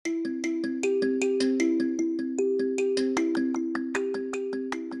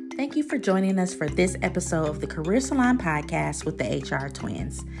thank you for joining us for this episode of the Career Salon Podcast with the HR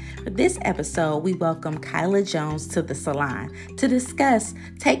Twins. For this episode, we welcome Kyla Jones to the salon to discuss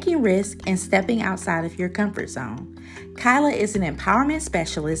taking risk and stepping outside of your comfort zone. Kyla is an empowerment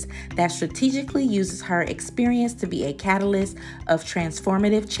specialist that strategically uses her experience to be a catalyst of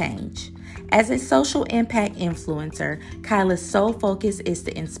transformative change. As a social impact influencer, Kyla's sole focus is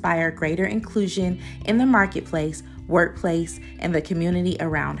to inspire greater inclusion in the marketplace, workplace, and the community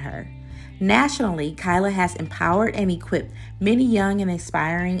around her. Nationally, Kyla has empowered and equipped many young and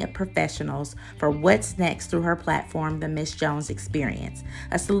aspiring professionals for what's next through her platform, the Miss Jones Experience,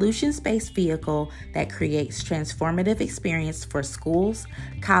 a solutions-based vehicle that creates transformative experience for schools,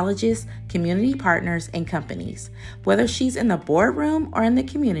 colleges, community partners, and companies. Whether she's in the boardroom or in the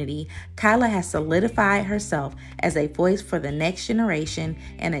community, Kyla has solidified herself as a voice for the next generation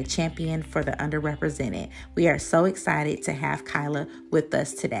and a champion for the underrepresented. We are so excited to have Kyla with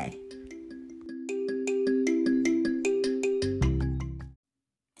us today.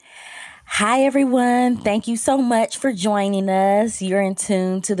 Hi, everyone. Thank you so much for joining us. You're in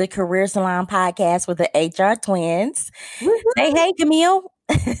tune to the Career Salon Podcast with the HR Twins. Woo-hoo. Say hey, Camille.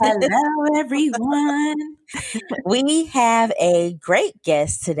 Hello, everyone. We have a great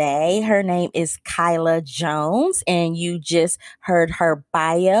guest today. Her name is Kyla Jones, and you just heard her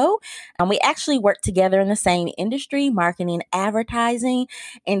bio. We actually work together in the same industry, marketing, advertising.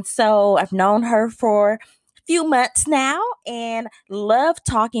 And so I've known her for few months now and love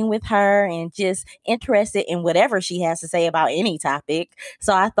talking with her and just interested in whatever she has to say about any topic.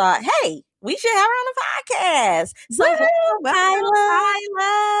 So I thought, hey, we should have her on the podcast. So, Kyla.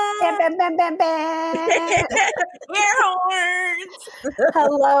 Bam, bam, bam, bam, bam. Air horns.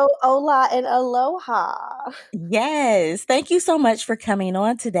 Hello, hola, and aloha. Yes. Thank you so much for coming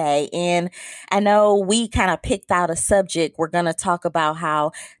on today. And I know we kind of picked out a subject. We're going to talk about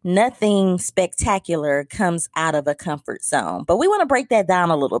how nothing spectacular comes out of a comfort zone. But we want to break that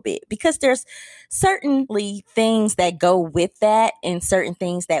down a little bit because there's certainly things that go with that and certain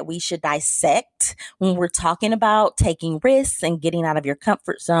things that we should dissect when we're talking about taking risks and getting out of your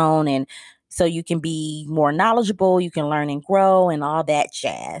comfort zone, and so you can be more knowledgeable, you can learn and grow and all that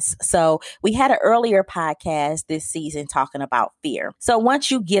jazz. So we had an earlier podcast this season talking about fear. So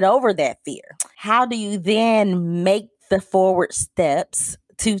once you get over that fear, how do you then make the forward steps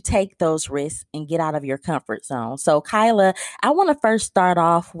to take those risks and get out of your comfort zone? So Kyla, I want to first start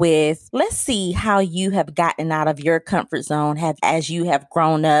off with, let's see how you have gotten out of your comfort zone as you have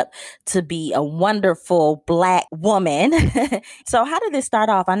grown up to be a wonderful Black woman. So how did this start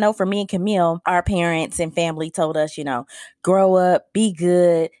off? I know for me and Camille, our parents and family told us, grow up, be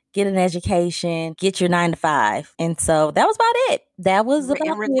good, get an education, get your 9-to-5. And so that was about it. That was about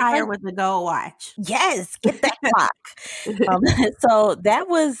and retire with a gold watch. Yes, get that clock. So that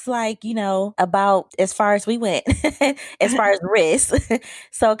was about as far as we went, as far as risk.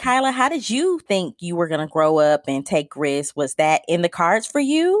 So Kyla, how did you think you were going to grow up and take risks? Was that in the cards for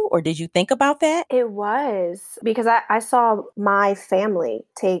you, or did you think about that? It was, because I saw my family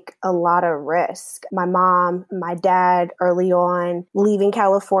take a lot of risk. My mom, my dad early on, leaving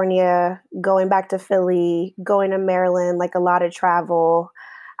California, going back to Philly, going to Maryland, like a lot of travel.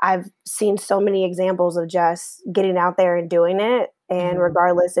 I've seen so many examples of just getting out there and doing it. And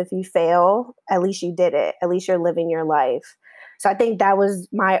regardless if you fail, at least you did it. At least you're living your life. So I think that was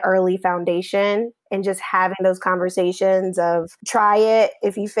my early foundation, and just having those conversations of try it.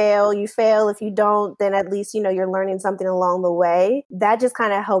 If you fail, you fail. If you don't, then at least, you're learning something along the way. That just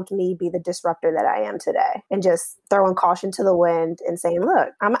kind of helped me be the disruptor that I am today, and just throwing caution to the wind and saying, look,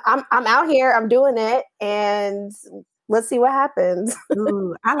 I'm out here, I'm doing it, and let's see what happens.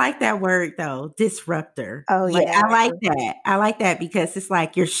 Ooh, I like that word though, disruptor. Oh, yeah. I like that. I like that because it's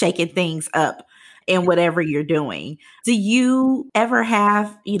like you're shaking things up in whatever you're doing. Do you ever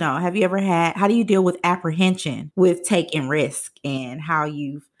how do you deal with apprehension with taking risk, and how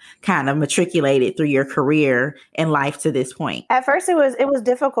you've kind of matriculated through your career and life to this point? At first it was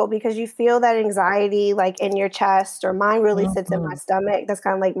difficult because you feel that anxiety like in your chest, or mine really sits in my stomach. That's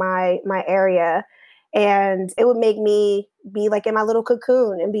kind of like my area. And it would make me be like in my little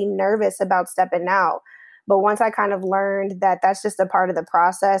cocoon and be nervous about stepping out. But once I kind of learned that that's just a part of the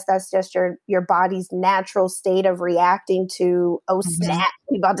process, that's just your body's natural state of reacting to, oh, snap,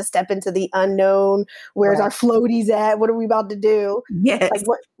 we about to step into the unknown. Where's our floaties at? What are we about to do? Yes.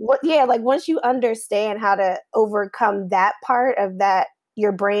 Like once you understand how to overcome that part of that,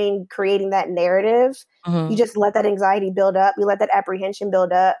 your brain creating that narrative, you just let that anxiety build up. You let that apprehension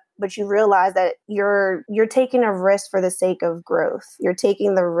build up, but you realize that you're taking a risk for the sake of growth. You're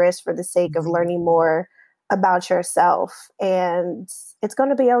taking the risk for the sake of learning more about yourself, and it's going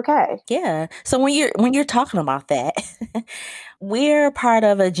to be okay. Yeah. So when you're talking about that, we're part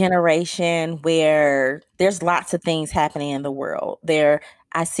of a generation where there's lots of things happening in the world.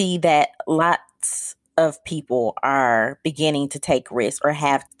 I see that lots of people are beginning to take risks or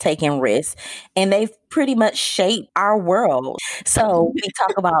have taken risks, and they've pretty much shaped our world. So we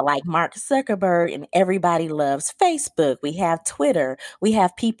talk about like Mark Zuckerberg, and everybody loves Facebook. We have Twitter. We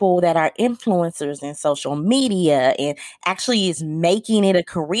have people that are influencers in social media and actually is making it a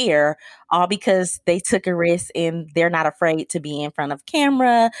career, all because they took a risk and they're not afraid to be in front of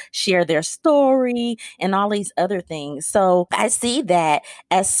camera, share their story, and all these other things. So I see that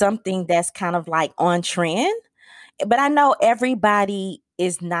as something that's kind of like on trend. But I know everybody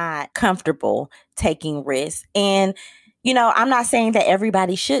is not comfortable taking risks. And, I'm not saying that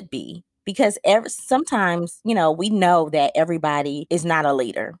everybody should be, because sometimes, we know that everybody is not a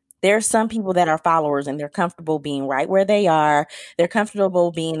leader. There are some people that are followers and they're comfortable being right where they are. They're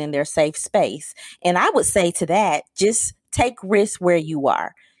comfortable being in their safe space. And I would say to that, just take risks where you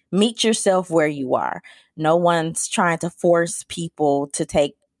are. Meet yourself where you are. No one's trying to force people to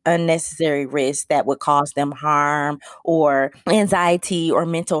take unnecessary risks that would cause them harm or anxiety or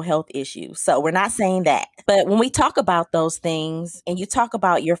mental health issues. So we're not saying that. But when we talk about those things and you talk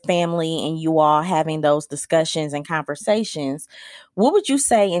about your family and you all having those discussions and conversations, what would you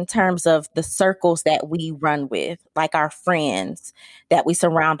say in terms of the circles that we run with, like our friends that we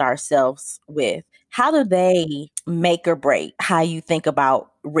surround ourselves with? How do they make or break how you think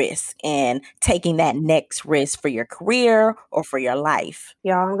about risk and taking that next risk for your career or for your life?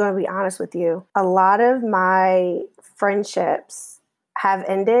 Y'all, I'm going to be honest with you. A lot of my friendships have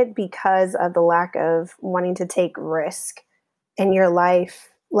ended because of the lack of wanting to take risk in your life,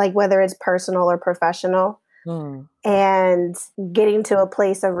 like whether it's personal or professional. And getting to a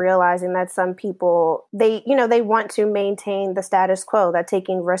place of realizing that some people, they want to maintain the status quo, that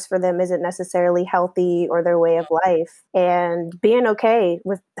taking risks for them isn't necessarily healthy or their way of life, and being okay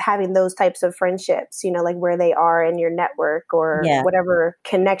with having those types of friendships, like where they are in your network or whatever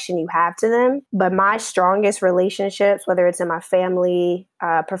connection you have to them. But my strongest relationships, whether it's in my family,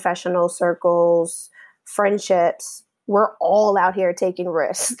 professional circles, friendships, we're all out here taking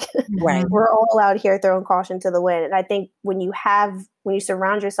risk. Right. We're all out here throwing caution to the wind. And I think when you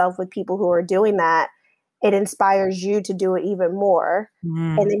surround yourself with people who are doing that, it inspires you to do it even more.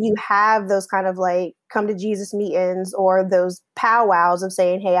 And then you have those kind of like come to Jesus meetings or those powwows of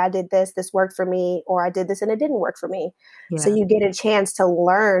saying, hey, I did this worked for me, or I did this and it didn't work for me. Yeah. So you get a chance to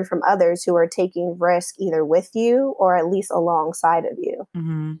learn from others who are taking risk either with you or at least alongside of you.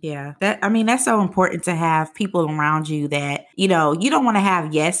 Mm-hmm. Yeah. That's so important to have people around you that, you don't want to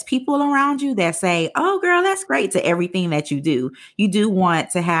have yes people around you that say, oh girl, that's great to everything that you do. You do want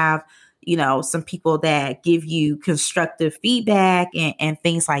to have some people that give you constructive feedback and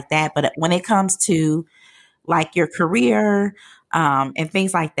things like that. But when it comes to like your career and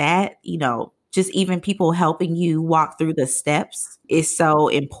things like that, just even people helping you walk through the steps is so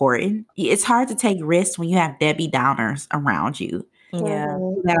important. It's hard to take risks when you have Debbie Downers around you. Yeah.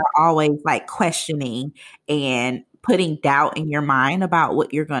 That are always like questioning and putting doubt in your mind about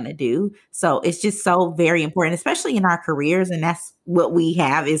what you're going to do. So it's just so very important, especially in our careers. And that's what we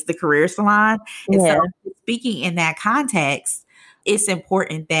have is the Career Salon. And so speaking in that context, it's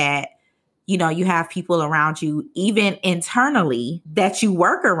important that, you have people around you, even internally, that you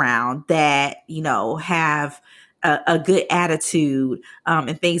work around that, have a good attitude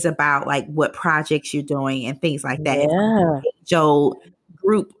and things about like what projects you're doing and things like that. Yeah. Joe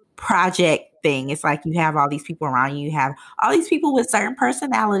group project thing. It's like you have all these people around you. You have all these people with certain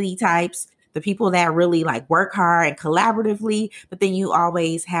personality types, the people that really like work hard and collaboratively, but then you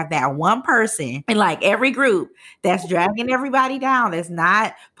always have that one person in like every group that's dragging everybody down, that's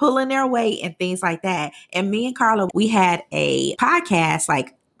not pulling their weight and things like that. And me and Carla, we had a podcast,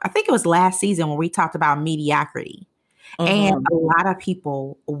 like I think it was last season when we talked about mediocrity. And a lot of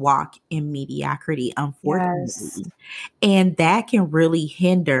people walk in mediocrity, unfortunately. Yes. And that can really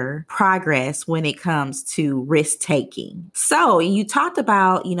hinder progress when it comes to risk taking. So you talked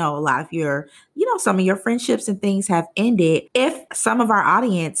about, a lot of your, some of your friendships and things have ended. If some of our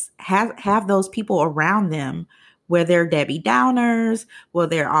audience have those people around them where they're Debbie Downers, where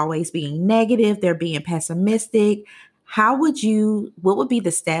they're always being negative, they're being pessimistic, what would be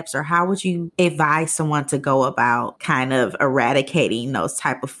the steps, or how would you advise someone to go about kind of eradicating those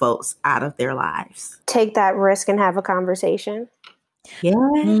type of folks out of their lives? Take that risk and have a conversation. Yeah.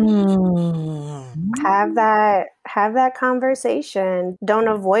 Have that conversation. Don't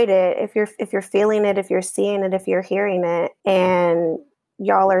avoid it. If you're feeling it, if you're seeing it, if you're hearing it, and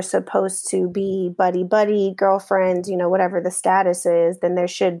y'all are supposed to be buddy, girlfriends, whatever the status is, then there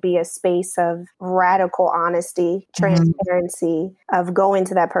should be a space of radical honesty, transparency, of going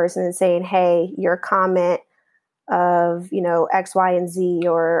to that person and saying, hey, your comment of, X, Y, and Z,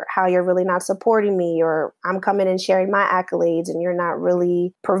 or how you're really not supporting me, or I'm coming and sharing my accolades and you're not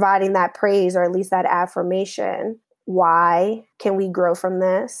really providing that praise or at least that affirmation. Why? Can we grow from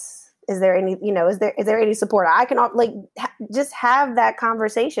this? Is there any, is there any support? I can just have that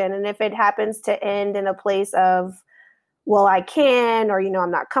conversation. And if it happens to end in a place of, well, I can, or,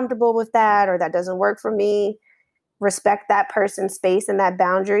 I'm not comfortable with that, or that doesn't work for me, respect that person's space and that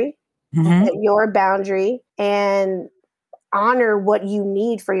boundary, your boundary, and honor what you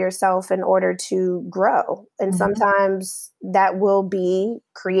need for yourself in order to grow. And sometimes that will be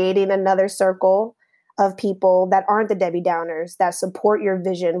creating another circle of people that aren't the Debbie Downers, that support your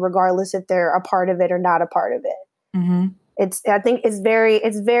vision, regardless if they're a part of it or not a part of it. I think it's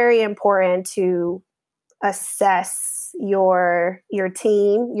very important to assess your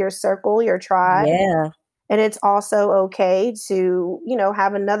team, your circle, your tribe. Yeah. And it's also okay to,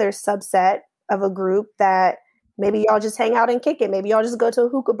 have another subset of a group that maybe y'all just hang out and kick it. Maybe y'all just go to a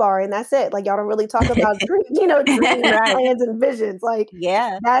hookah bar and that's it. Like, y'all don't really talk about dreams, plans and visions. Like,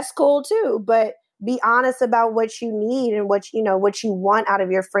 that's cool too. But be honest about what you need and what you want out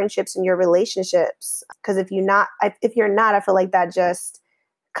of your friendships and your relationships. Because if you're not, I feel like that just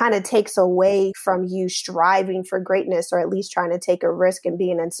kind of takes away from you striving for greatness, or at least trying to take a risk and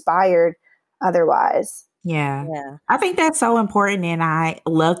being inspired otherwise. Yeah. I think that's so important. And I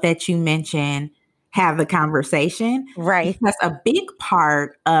love that you mentioned have the conversation. Right. Because a big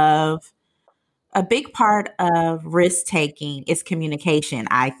part of risk taking is communication,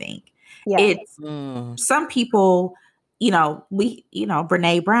 I think. Yeah. It's some people,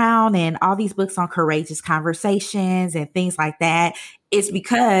 Brene Brown and all these books on courageous conversations and things like that. It's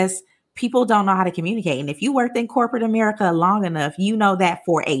because people don't know how to communicate. And if you worked in corporate America long enough, you know that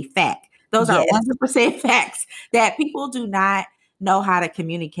for a fact. Those are 100% facts that people do not know how to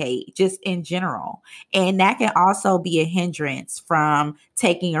communicate just in general. And that can also be a hindrance from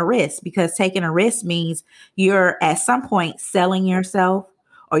taking a risk, because taking a risk means you're at some point selling yourself,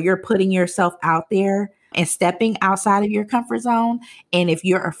 or you're putting yourself out there and stepping outside of your comfort zone. And if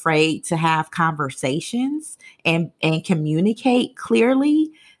you're afraid to have conversations and communicate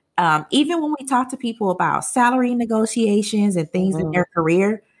clearly, even when we talk to people about salary negotiations and things in their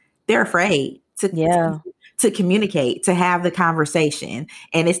career, they're afraid to communicate, to have the conversation.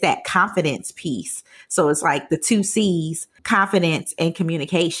 And it's that confidence piece. So it's like the 2 C's, confidence and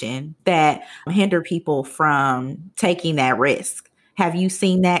communication, that hinder people from taking that risk. Have you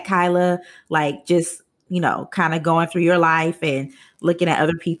seen that, Kyla? Like, just, kind of going through your life and looking at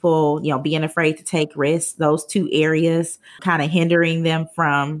other people, being afraid to take risks, those 2 areas kind of hindering them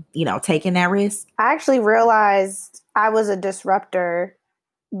from, taking that risk? I actually realized I was a disruptor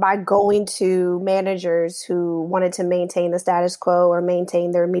by going to managers who wanted to maintain the status quo or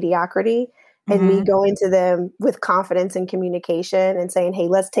maintain their mediocrity, and me going to them with confidence and communication and saying, hey,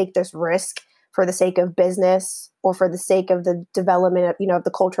 let's take this risk for the sake of business or for the sake of the development of, of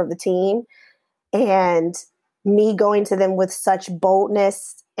the culture of the team. And me going to them with such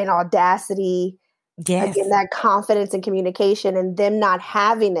boldness and audacity, again, that confidence and communication, and them not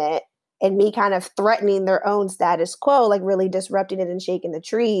having it, and me kind of threatening their own status quo, like really disrupting it and shaking the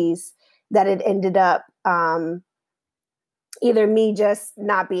trees, that it ended up either me just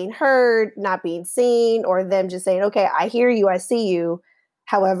not being heard, not being seen, or them just saying, okay, I hear you, I see you.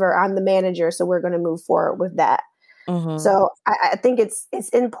 However, I'm the manager, so we're going to move forward with that. So I think it's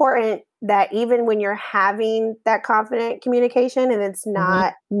important that even when you're having that confident communication and it's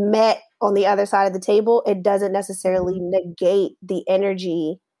not met on the other side of the table, it doesn't necessarily negate the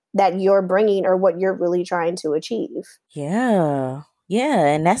energy that you're bringing or what you're really trying to achieve. Yeah.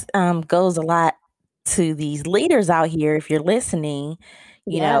 And that's goes a lot to these leaders out here. If you're listening,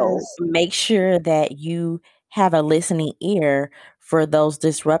 make sure that you have a listening ear for those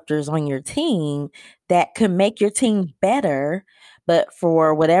disruptors on your team that could make your team better. But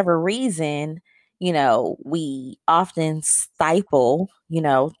for whatever reason, we often stifle,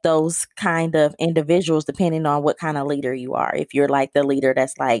 those kind of individuals, depending on what kind of leader you are. If you're like the leader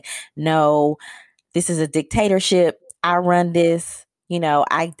that's like, no, this is a dictatorship, I run this,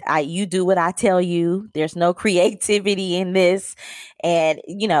 you do what I tell you. There's no creativity in this. And,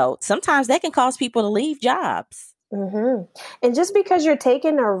 sometimes that can cause people to leave jobs. And just because you're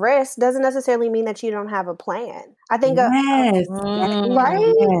taking a risk doesn't necessarily mean that you don't have a plan. I think, right?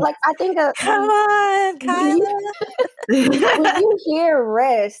 Like, I think, come on, Kyla. When you hear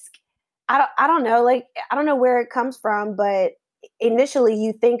risk, I don't know, like, I don't know where it comes from, but initially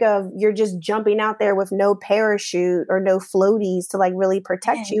you think of you're just jumping out there with no parachute or no floaties to like really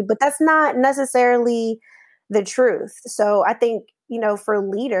protect you, but that's not necessarily the truth. So I think, for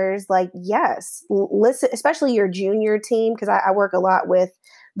leaders, like, yes, listen, especially your junior team, because I work a lot with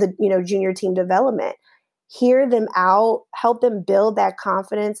the, junior team development. Hear them out, help them build that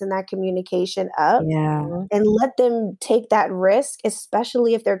confidence and that communication up, and let them take that risk,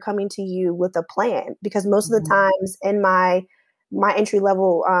 especially if they're coming to you with a plan. Because most of the times in my entry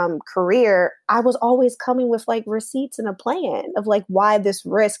level career, I was always coming with like receipts and a plan of like why this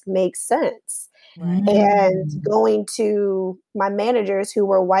risk makes sense. Right. And going to my managers who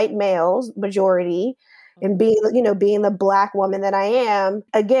were white males, majority, and being the Black woman that I am,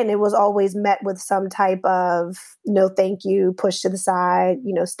 again, it was always met with some type of no, thank you, push to the side,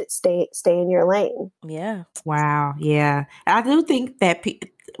 stay in your lane. Yeah. Wow. Yeah. I do think that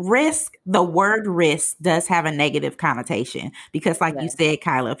the word risk does have a negative connotation because like you said,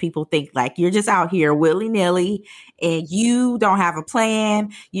 Kyla, people think like you're just out here willy-nilly and you don't have a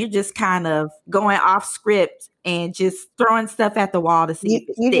plan. You're just kind of going off script and just throwing stuff at the wall to see.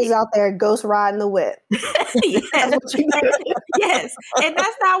 You just out there ghost riding the whip. Yes. And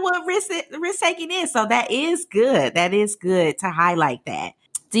that's not what risk taking is. So that is good. That is good to highlight that.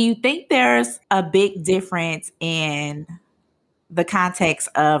 Do you think there's a big difference in the context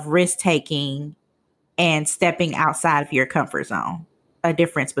of risk taking and stepping outside of your comfort zone? A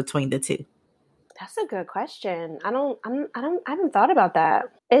difference between the two? That's a good question. I haven't thought about that.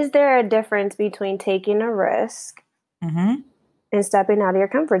 Is there a difference between taking a risk and stepping out of your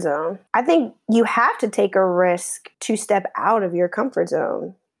comfort zone? I think you have to take a risk to step out of your comfort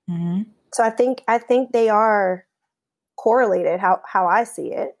zone. So I think they are correlated. How I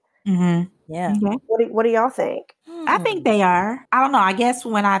see it. Yeah. Okay. What do y'all think? I think they are. I don't know. I guess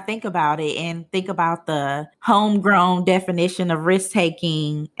when I think about it and think about the homegrown definition of risk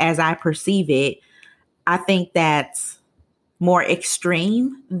taking as I perceive it, I think that's more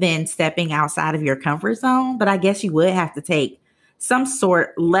extreme than stepping outside of your comfort zone. But I guess you would have to take some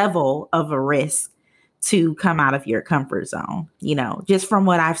sort level of a risk to come out of your comfort zone. Just from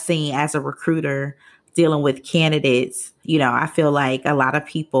what I've seen as a recruiter dealing with candidates, I feel like a lot of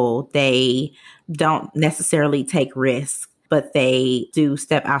people, they don't necessarily take risks, but they do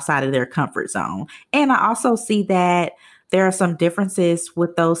step outside of their comfort zone. And I also see that there are some differences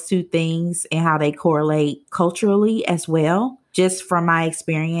with those two things and how they correlate culturally as well, just from my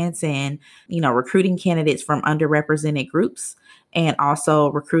experience and, recruiting candidates from underrepresented groups and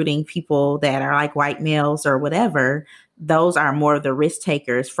also recruiting people that are like white males or whatever. Those are more of the risk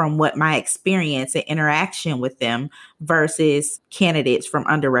takers from what my experience and interaction with them versus candidates from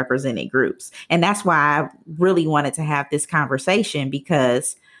underrepresented groups. And that's why I really wanted to have this conversation,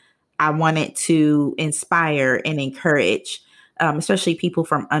 because I wanted to inspire and encourage, especially people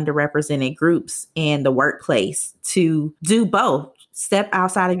from underrepresented groups in the workplace, to do both. Step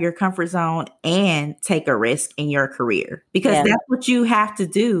outside of your comfort zone and take a risk in your career, because that's what you have to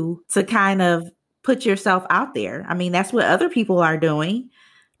do to kind of put yourself out there. I mean, that's what other people are doing.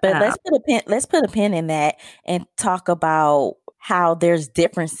 But let's put a pin in that and talk about how there's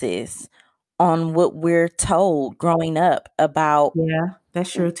differences on what we're told growing up about. Yeah,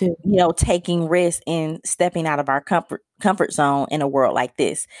 that's true too. Taking risks and stepping out of our comfort zone in a world like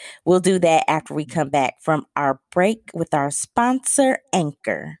this. We'll do that after we come back from our break with our sponsor,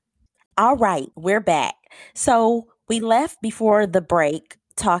 Anchor. All right, we're back. So we left before the break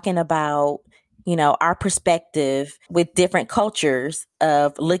talking about our perspective with different cultures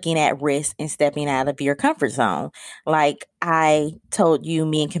of looking at risk and stepping out of your comfort zone. Like I told you,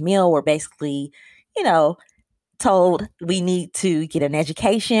 me and Camille were basically, told we need to get an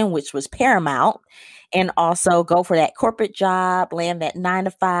education, which was paramount, and also go for that corporate job, land that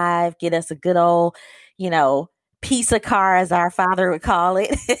 9-to-5, get us a good old, piece of car, as our father would call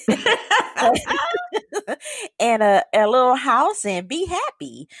it. And a little house and be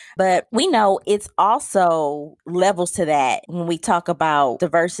happy. But we know it's also levels to that when we talk about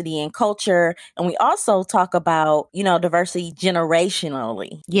diversity in culture. And we also talk about, diversity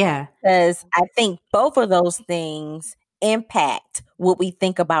generationally. Yeah. Because I think both of those things impact what we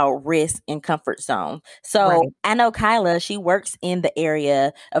think about risk and comfort zone. So I know Kyla, she works in the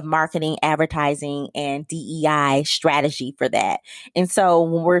area of marketing, advertising, and DEI strategy for that. And so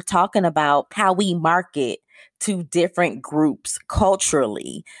when we're talking about how we market to different groups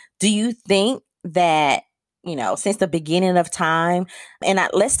culturally, do you think that, since the beginning of time, and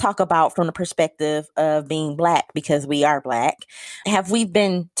let's talk about from the perspective of being Black, because we are Black, have we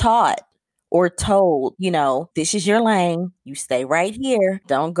been taught or told, this is your lane. You stay right here.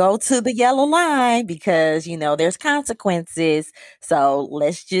 Don't go to the yellow line because, there's consequences. So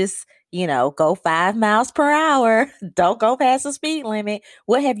let's just, go 5 miles per hour. Don't go past the speed limit.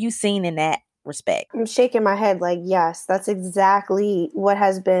 What have you seen in that respect? I'm shaking my head like, yes, that's exactly what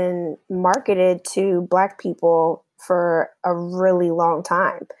has been marketed to Black people for a really long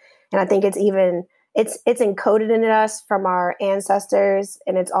time. And I think it's encoded in us from our ancestors,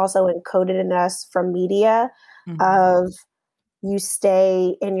 and it's also encoded in us from media of you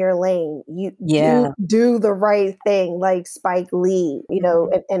stay in your lane. You do the right thing, like Spike Lee,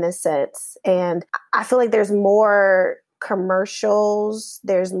 in a sense. And I feel like there's more commercials,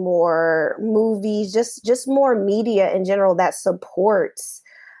 there's more movies, just more media in general that supports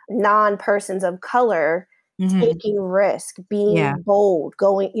non-persons of color taking risk, being bold,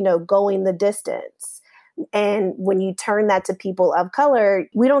 going the distance. And when you turn that to people of color,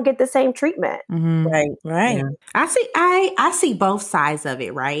 we don't get the same treatment. Right. Yeah. I see both sides of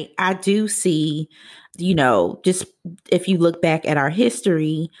it, right? I do see, just if you look back at our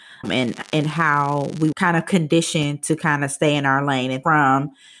history and how we kind of conditioned to kind of stay in our lane and from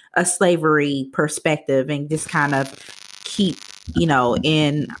a slavery perspective and just kind of keep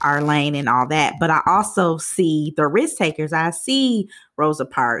in our lane and all that. But I also see the risk takers. I see Rosa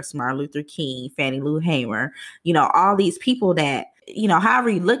Parks, Martin Luther King, Fannie Lou Hamer, all these people that, however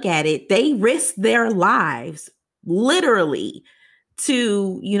you look at it, they risk their lives literally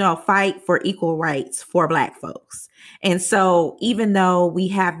to, fight for equal rights for Black folks. And so even though we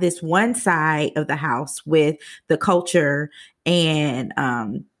have this one side of the house with the culture and,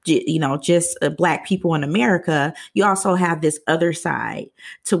 just Black people in America, you also have this other side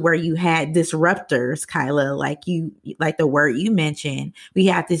to where you had disruptors, Kyla, like the word you mentioned. We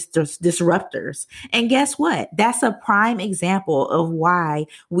had this disruptors. And guess what? That's a prime example of why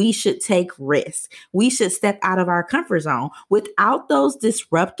we should take risks. We should step out of our comfort zone. Without those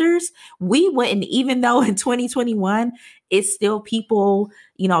disruptors, we wouldn't, even though in 2021, it's still people,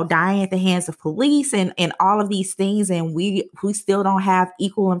 dying at the hands of police and all of these things. And we still don't have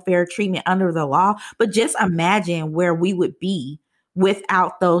equal and fair treatment under the law. But just imagine where we would be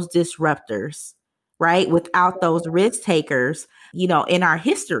without those disruptors, right? Without those risk takers, in our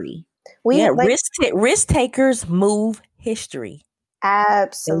history. Risk takers move history.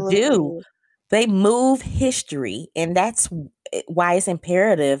 Absolutely. They do. They move history. And that's why it's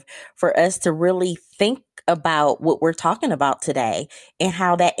imperative for us to really think about what we're talking about today and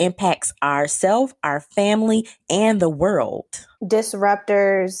how that impacts ourselves, our family, and the world.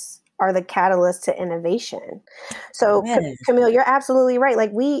 Disruptors are the catalyst to innovation. So Camille, you're absolutely right.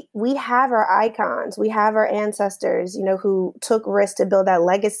 Like we have our icons, we have our ancestors, who took risks to build that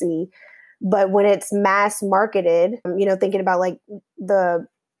legacy. But when it's mass marketed, thinking about like the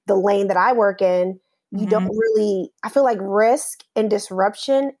lane that I work in, you don't really, I feel like risk and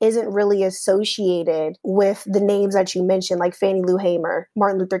disruption isn't really associated with the names that you mentioned, like Fannie Lou Hamer,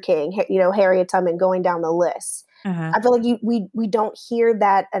 Martin Luther King, Harriet Tubman, going down the list. I feel like we don't hear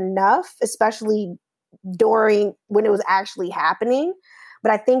that enough, especially during when it was actually happening.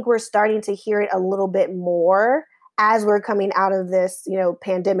 But I think we're starting to hear it a little bit more as we're coming out of this,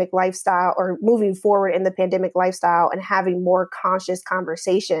 pandemic lifestyle or moving forward in the pandemic lifestyle and having more conscious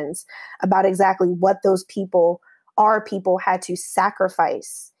conversations about exactly what those people had to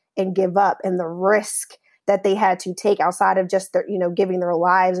sacrifice and give up and the risk that they had to take outside of just their, giving their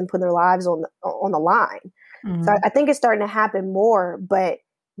lives and putting their lives on the line. So I think it's starting to happen more, but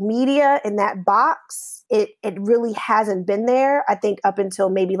media in that box, it really hasn't been there, I think, up until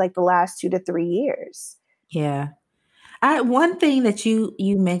maybe like the last 2 to 3 years. Yeah. One thing that you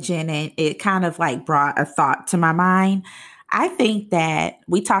mentioned, and it kind of like brought a thought to my mind. I think that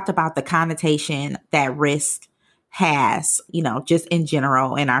we talked about the connotation that risk has, just in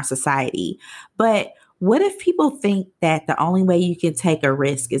general in our society. But what if people think that the only way you can take a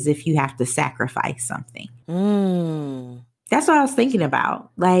risk is if you have to sacrifice something? That's what I was thinking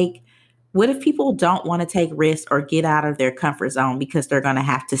about. Like, what if people don't want to take risks or get out of their comfort zone because they're going to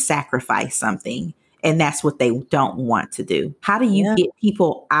have to sacrifice something? And that's what they don't want to do. How do you get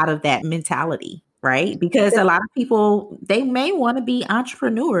people out of that mentality? Right? Because a lot of people, they may want to be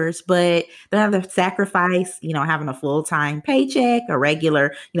entrepreneurs, but they have to sacrifice, having a full-time paycheck, a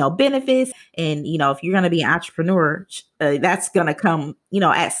regular, benefits. And, if you're going to be an entrepreneur, that's going to come,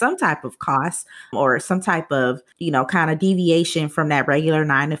 at some type of cost or some type of, kind of deviation from that regular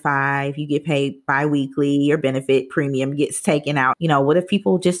 9 to 5. You get paid biweekly, your benefit premium gets taken out. What if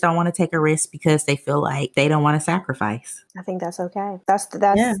people just don't want to take a risk because they feel like they don't want to sacrifice? I think that's okay.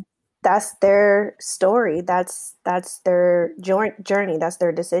 That's their story. That's their journey. That's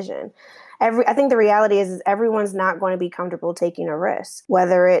their decision. I think the reality is everyone's not going to be comfortable taking a risk,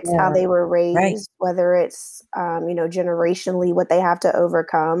 whether it's how they were raised, Right. whether it's, generationally what they have to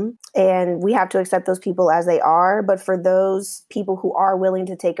overcome. And we have to accept those people as they are. But for those people who are willing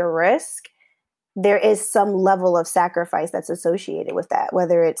to take a risk, there is some level of sacrifice that's associated with that,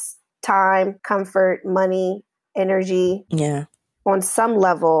 whether it's time, comfort, money, energy. Yeah. On some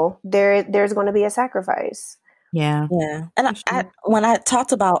level, there's going to be a sacrifice. Yeah. Yeah. And when I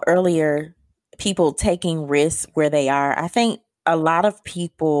talked about earlier, people taking risks where they are, I think a lot of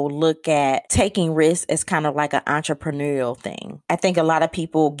people look at taking risks as kind of like an entrepreneurial thing. I think a lot of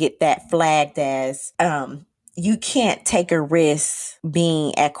people get that flagged as, you can't take a risk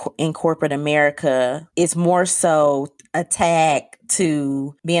being in corporate America. It's more so a tag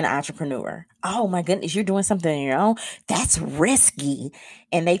to being an entrepreneur. Oh my goodness, you're doing something on your own. That's risky.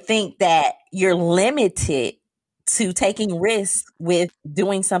 And they think that you're limited to taking risks with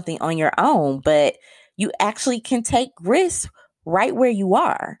doing something on your own, but you actually can take risks right where you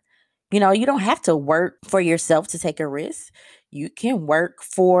are. You don't have to work for yourself to take a risk. You can work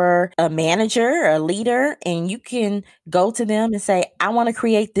for a manager, a leader, and you can go to them and say, I want to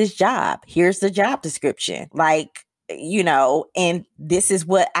create this job. Here's the job description. And this is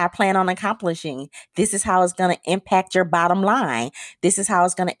what I plan on accomplishing. This is how it's going to impact your bottom line. This is how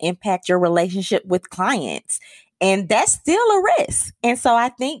it's going to impact your relationship with clients. And that's still a risk. And so I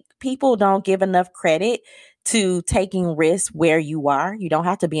think people don't give enough credit to taking risks where you are. You don't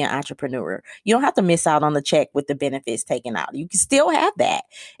have to be an entrepreneur. You don't have to miss out on the check with the benefits taken out. You can still have that.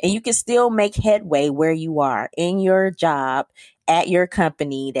 And you can still make headway where you are in your job, at your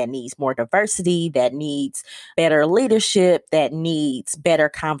company that needs more diversity, that needs better leadership, that needs better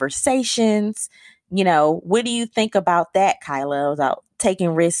conversations. What do you think about that, Kyla, about taking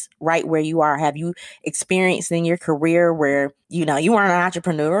risks right where you are? Have you experienced in your career where, you weren't an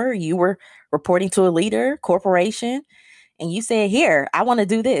entrepreneur, you were reporting to a leader, corporation, and you said, here, I want to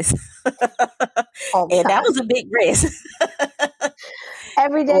do this. And that was a big risk.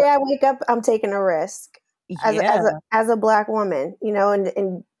 Every day I wake up, I'm taking a risk as a Black woman,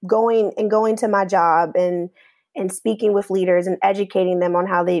 and going to my job and speaking with leaders and educating them on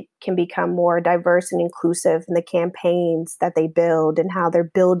how they can become more diverse and inclusive in the campaigns that they build and how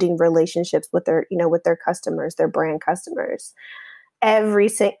they're building relationships with their customers, their brand customers. Every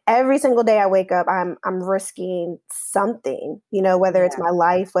single day I wake up, I'm risking something, whether it's my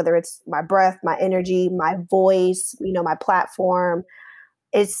life, whether it's my breath, my energy, my voice, my platform.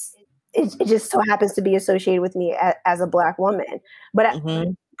 It just so happens to be associated with me as a Black woman. But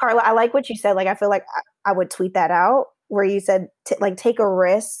Carla, I like what you said. Like, I feel like I would tweet that out where you said, take a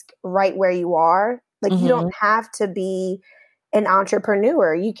risk right where you are. Like, you don't have to be an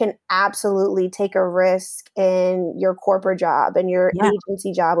entrepreneur. You can absolutely take a risk in your corporate job and your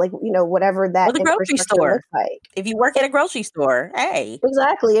agency job, whatever that or the grocery store looks like. If you work at a grocery store, hey,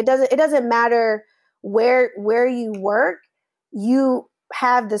 exactly. It doesn't matter where you work. You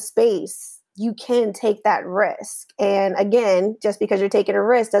have the space. You can take that risk. And again, just because you're taking a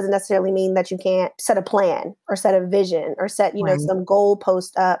risk doesn't necessarily mean that you can't set a plan or set a vision or set, some goal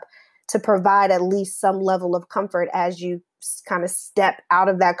post up to provide at least some level of comfort as you kind of step out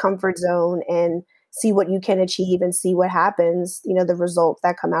of that comfort zone and see what you can achieve and see what happens, the results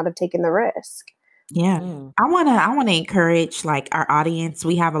that come out of taking the risk. Yeah. I want to encourage our audience.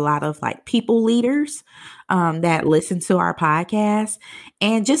 We have a lot of people leaders that listen to our podcast,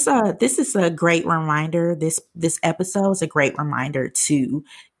 and just this is a great reminder. This episode is a great reminder to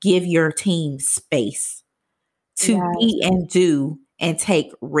give your team space to be and do and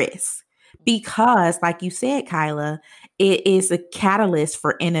take risks, because like you said, Kyla, it is a catalyst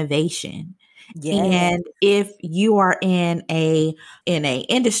for innovation. And if you are in a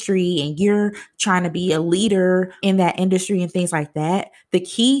industry and you're trying to be a leader in that industry and things like that, the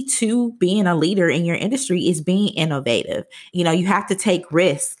key to being a leader in your industry is being innovative. You have to take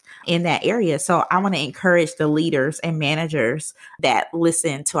risks in that area. So I want to encourage the leaders and managers that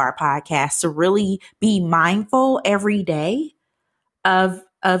listen to our podcast to really be mindful every day of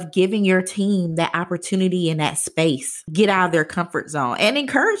giving your team that opportunity and that space, get out of their comfort zone and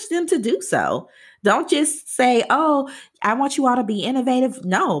encourage them to do so. Don't just say, oh, I want you all to be innovative.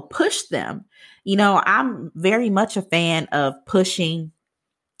 No, push them. I'm very much a fan of pushing.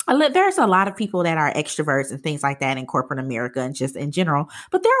 There's a lot of people that are extroverts and things like that in corporate America and just in general,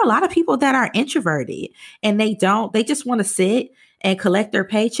 but there are a lot of people that are introverted and they just want to sit and collect their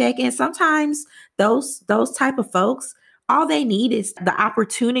paycheck. And sometimes those type of folks, all they need is the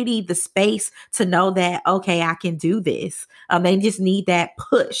opportunity, the space to know that, okay, I can do this. They just need that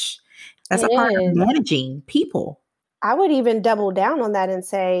push. That's a part of managing people. I would even double down on that and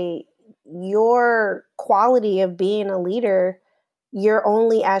say, your quality of being a leader, you're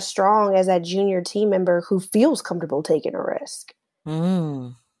only as strong as that junior team member who feels comfortable taking a risk.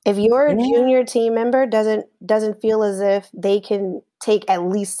 Mm. If your junior team member doesn't feel as if they can take at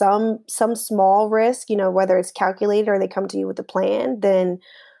least some small risk, whether it's calculated or they come to you with a plan, then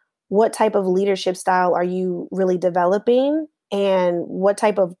what type of leadership style are you really developing? And what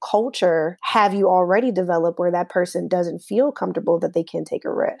type of culture have you already developed where that person doesn't feel comfortable that they can take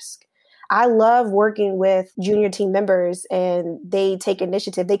a risk? I love working with junior team members and they take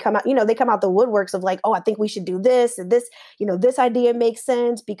initiative. They come out, they come out the woodworks of like, oh, I think we should do this and this, this idea makes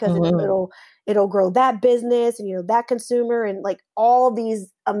sense because it'll grow that business and, that consumer and like all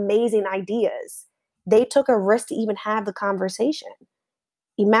these amazing ideas. They took a risk to even have the conversation.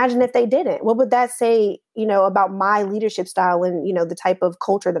 Imagine if they didn't. What would that say, about my leadership style and, the type of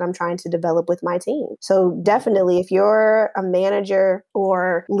culture that I'm trying to develop with my team? So definitely, if you're a manager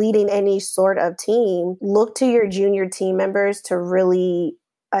or leading any sort of team, look to your junior team members to really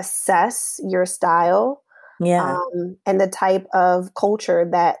assess your style. Yeah. And the type of culture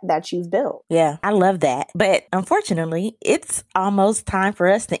that you've built. Yeah, I love that. But unfortunately, it's almost time for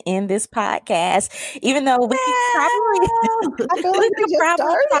us to end this podcast, even though we could probably talk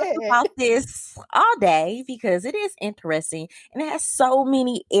about this all day because it is interesting and it has so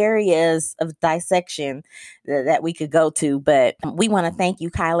many areas of dissection that we could go to. But we want to thank you,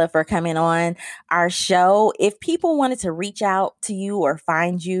 Kyla, for coming on our show. If people wanted to reach out to you or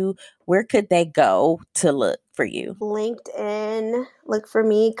find you, where could they go to look for you? LinkedIn, look for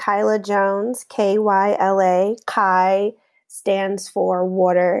me, Kyla Jones, Kyla. Kai stands for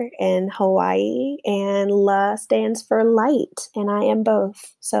water in Hawaii, and La stands for light, and I am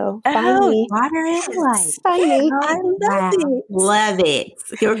both. So find me. Water and light. Find me. I love it. Love it.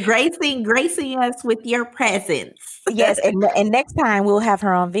 You're gracing us with your presence. Yes, and next time we'll have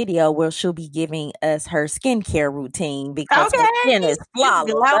her on video where she'll be giving us her skincare routine because her skin is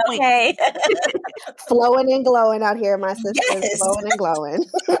flawless. Okay. Flowing and glowing out here, my sisters. Yes. Flowing and glowing.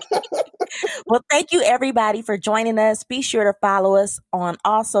 Well, thank you everybody for joining us. Be sure to follow us on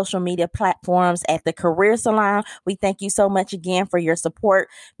all social media platforms at The Career Salon. We thank you so much again for your support.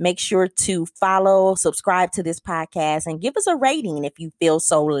 Make sure to follow, subscribe to this podcast, and give us a rating if you feel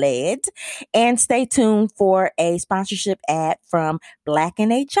so led. And stay tuned for a sponsorship ad from Black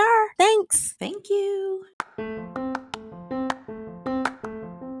in HR. Thanks. Thank you.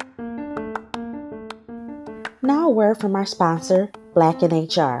 Now a word from our sponsor, Black in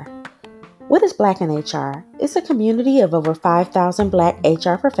HR. What is Black in HR? It's a community of over 5,000 Black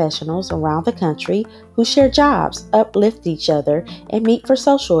HR professionals around the country who share jobs, uplift each other, and meet for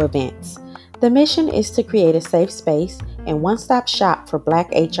social events. The mission is to create a safe space and one-stop shop for Black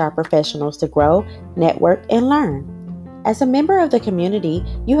HR professionals to grow, network, and learn. As a member of the community,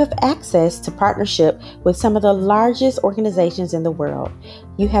 you have access to partnership with some of the largest organizations in the world.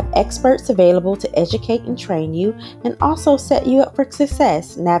 You have experts available to educate and train you and also set you up for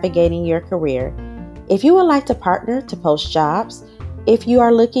success navigating your career. If you would like to partner to post jobs, if you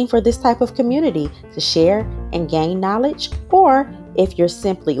are looking for this type of community to share and gain knowledge, or if you're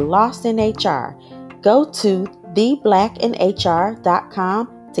simply lost in HR, go to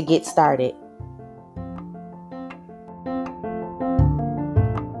theblackinhr.com to get started.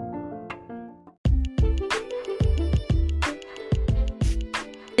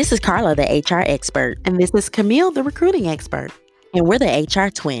 This is Carla, the HR expert. And this is Camille, the recruiting expert. And we're the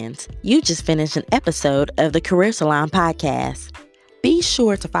HR twins. You just finished an episode of the Career Salon podcast. Be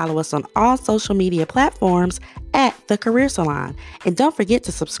sure to follow us on all social media platforms at The Career Salon. And don't forget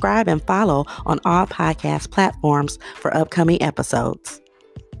to subscribe and follow on all podcast platforms for upcoming episodes.